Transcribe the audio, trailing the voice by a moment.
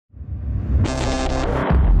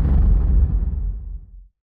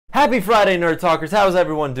Happy Friday, Nerd Talkers. How's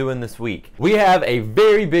everyone doing this week? We have a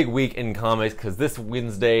very big week in comics because this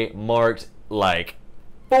Wednesday marked like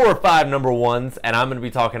 4 or 5 number ones, and I'm going to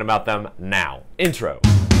be talking about them now. Intro.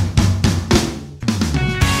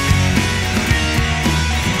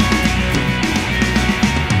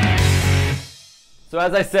 So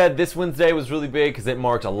as I said, this Wednesday was really big because it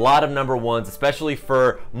marked a lot of number ones, especially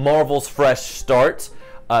for Marvel's fresh start.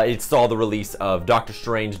 It saw the release of Doctor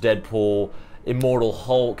Strange, Deadpool, Immortal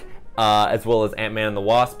Hulk, as well as Ant-Man and the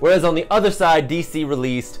Wasp. Whereas on the other side, DC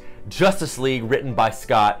released Justice League, written by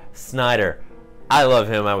Scott Snyder. I love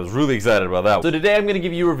him. I was really excited about that. So today I'm going to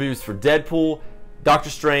give you reviews for Deadpool, Doctor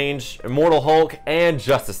Strange, Immortal Hulk, and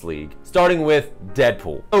Justice League, starting with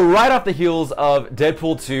Deadpool. So right off the heels of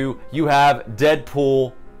Deadpool 2, you have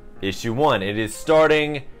Deadpool issue 1. It is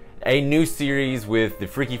starting a new series with the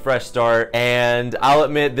freaky fresh start, and I'll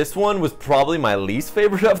admit this one was probably my least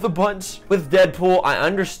favorite of the bunch. With Deadpool, I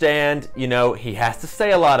understand, you know, he has to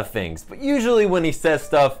say a lot of things, but usually when he says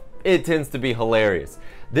stuff, it tends to be hilarious.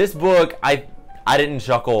 This book, I didn't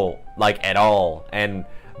chuckle like at all, and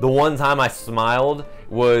the one time I smiled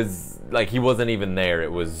was like he wasn't even there.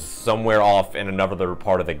 It was somewhere off in another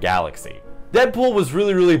part of the galaxy. Deadpool was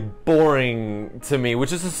really boring to me,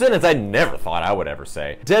 which is a sentence I never thought I would ever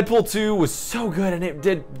say. Deadpool 2 was so good, and it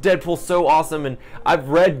did Deadpool so awesome, and I've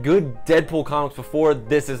read good Deadpool comics before.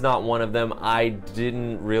 This is not one of them. I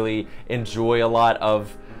didn't really enjoy a lot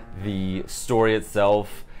of the story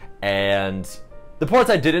itself, and the parts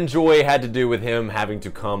I did enjoy had to do with him having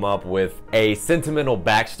to come up with a sentimental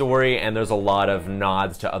backstory, and there's a lot of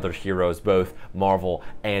nods to other heroes, both Marvel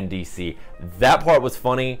and DC. That part was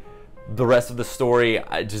funny. The rest of the story,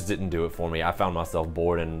 I just didn't do it for me. I found myself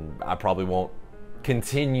bored, and I probably won't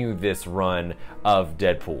continue this run of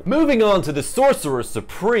Deadpool. Moving on to the Sorcerer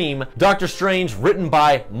Supreme, Doctor Strange, written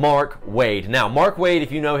by Mark Waid. Now, Mark Waid,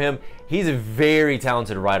 if you know him, he's a very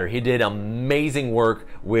talented writer. He did amazing work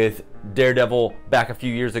with Daredevil back a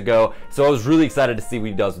few years ago, so I was really excited to see what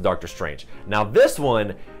he does with Doctor Strange. Now, this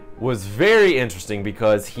one was very interesting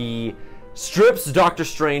because he strips Doctor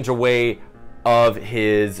Strange away of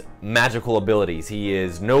his magical abilities. He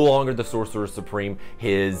is no longer the Sorcerer Supreme.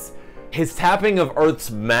 His tapping of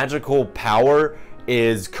Earth's magical power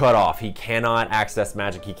is cut off. He cannot access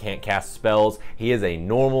magic. He can't cast spells. He is a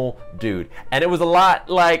normal dude. And it was a lot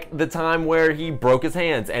like the time where he broke his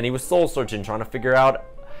hands and he was soul searching, trying to figure out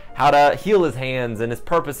how to heal his hands and his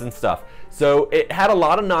purpose and stuff. So it had a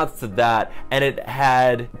lot of nods to that, and it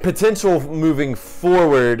had potential moving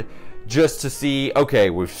forward just to see,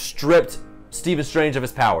 okay, we've stripped Stephen Strange of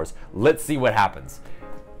his powers. Let's see what happens.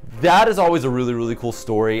 That is always a really cool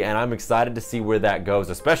story, and I'm excited to see where that goes,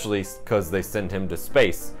 especially because they send him to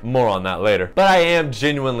space. More on that later. But I am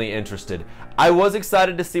genuinely interested. I was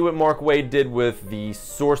excited to see what Mark Waid did with the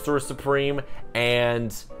Sorcerer Supreme,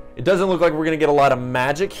 and it doesn't look like we're going to get a lot of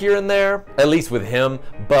magic here and there, at least with him,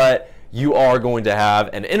 but you are going to have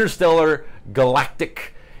an interstellar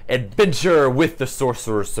galactic adventure with the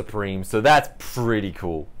Sorcerer Supreme, so that's pretty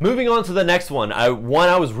cool. Moving on to the next one, I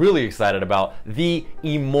was really excited about, the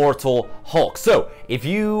Immortal Hulk. So if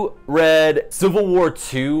you read Civil War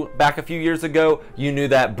II back a few years ago, you knew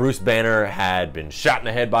that Bruce Banner had been shot in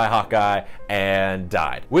the head by Hawkeye and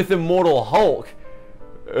died. With Immortal Hulk,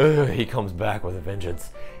 he comes back with a vengeance.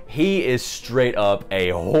 He is straight up a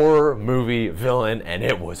horror movie villain, and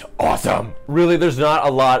it was awesome. Really, there's not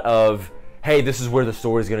a lot of, hey, this is where the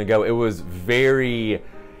story's gonna go. It was very,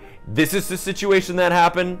 this is the situation that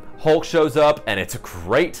happened. Hulk shows up, and it's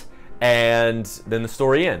great, and then the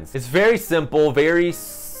story ends. It's very simple, very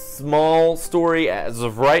small story as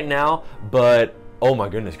of right now, but oh my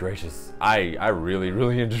goodness gracious, I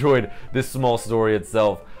really enjoyed this small story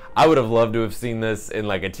itself. I would have loved to have seen this in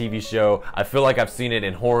like a TV show. I feel like I've seen it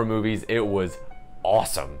in horror movies. It was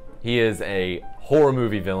awesome. He is a horror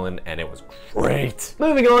movie villain, and it was great.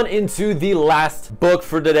 Moving on into the last book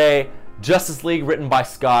for today, Justice League, written by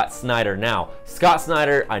Scott Snyder. Now, Scott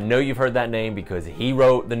Snyder, I know you've heard that name because he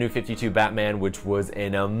wrote the New 52 Batman, which was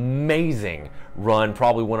an amazing run,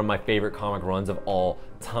 probably one of my favorite comic runs of all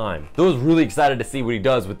time. So I was really excited to see what he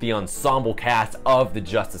does with the ensemble cast of the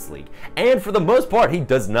Justice League. And for the most part, he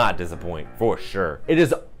does not disappoint, for sure. It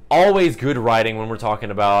is always good writing when we're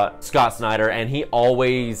talking about Scott Snyder, and he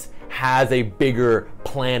always has a bigger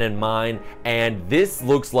plan in mind, and this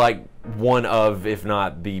looks like one of, if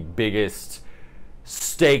not the biggest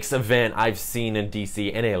stakes event I've seen in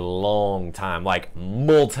DC in a long time, like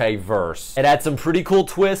multiverse. It had some pretty cool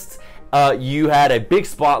twists, you had a big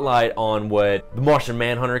spotlight on what the Martian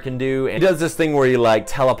Manhunter can do, and he does this thing where he like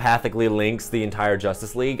telepathically links the entire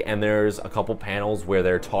Justice League, and there's a couple panels where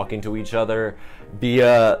they're talking to each other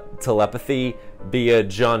via telepathy via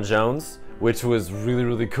John Jones, which was really,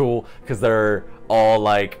 really cool because they're all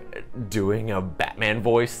like doing a Batman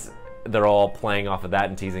voice. They're all playing off of that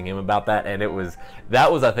and teasing him about that, and that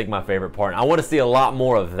was I think my favorite part. I want to see a lot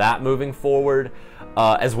more of that moving forward,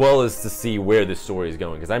 as well as to see where this story is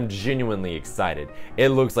going, because I'm genuinely excited. It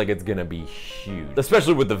looks like it's gonna be huge,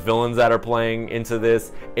 especially with the villains that are playing into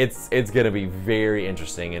this. It's gonna be very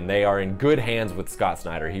interesting, and they are in good hands with Scott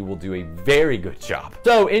Snyder. He will do a very good job.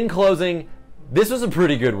 So in closing, this was a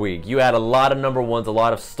pretty good week. You had a lot of number ones, a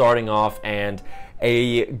lot of starting off, and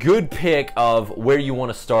a good pick of where you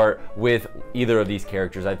want to start with either of these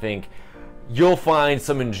characters. I think you'll find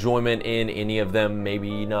some enjoyment in any of them.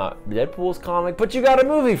 Maybe not Deadpool's comic, but you got a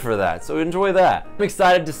movie for that, so enjoy that. I'm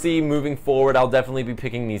excited to see moving forward. I'll definitely be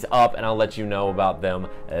picking these up, and I'll let you know about them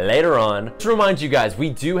later on. To remind you guys, we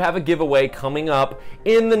do have a giveaway coming up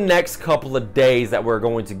in the next couple of days that we're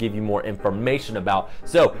going to give you more information about.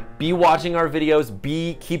 So be watching our videos,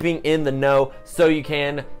 be keeping in the know so you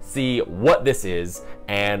can see what this is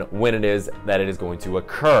and when it is that it is going to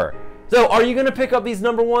occur. So are you going to pick up these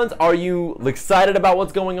number ones? Are you excited about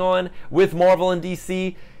what's going on with Marvel and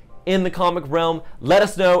DC in the comic realm? Let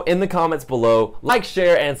us know in the comments below. Like,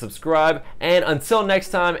 share, and subscribe. And until next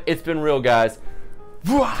time, it's been real, guys.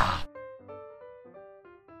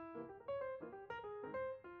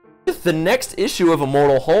 With the next issue of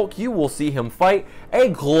Immortal Hulk, you will see him fight a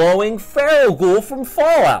glowing feral ghoul from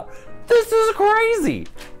Fallout. This is crazy.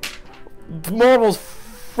 Marvel's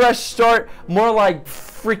fresh start, more like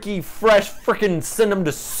freaky fresh, freaking send them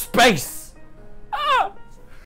to space.